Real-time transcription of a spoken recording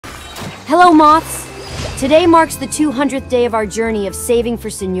Hello, moths! Today marks the 200th day of our journey of saving for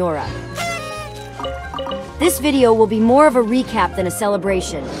Signora. This video will be more of a recap than a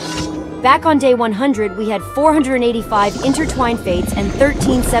celebration. Back on day 100, we had 485 intertwined fates and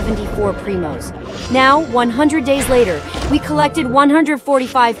 1374 primos. Now, 100 days later, we collected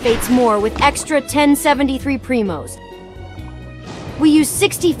 145 fates more with extra 1073 primos. We used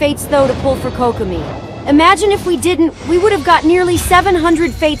 60 fates though to pull for Kokomi. Imagine if we didn't, we would have got nearly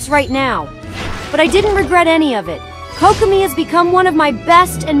 700 fates right now. But I didn't regret any of it. Kokomi has become one of my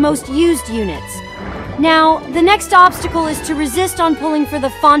best and most used units. Now, the next obstacle is to resist on pulling for the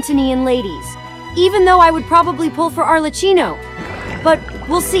Fontanian ladies, even though I would probably pull for Arlecchino. But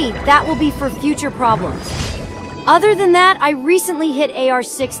we'll see, that will be for future problems. Other than that, I recently hit AR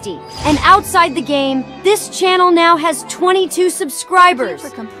 60, and outside the game, this channel now has 22 subscribers.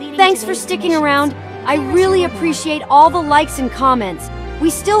 Thanks for sticking around. I really appreciate all the likes and comments.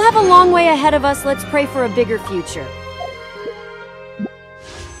 We still have a long way ahead of us. Let's pray for a bigger future.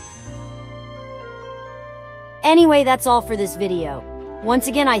 Anyway, that's all for this video. Once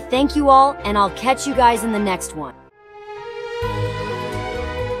again, I thank you all, and I'll catch you guys in the next one.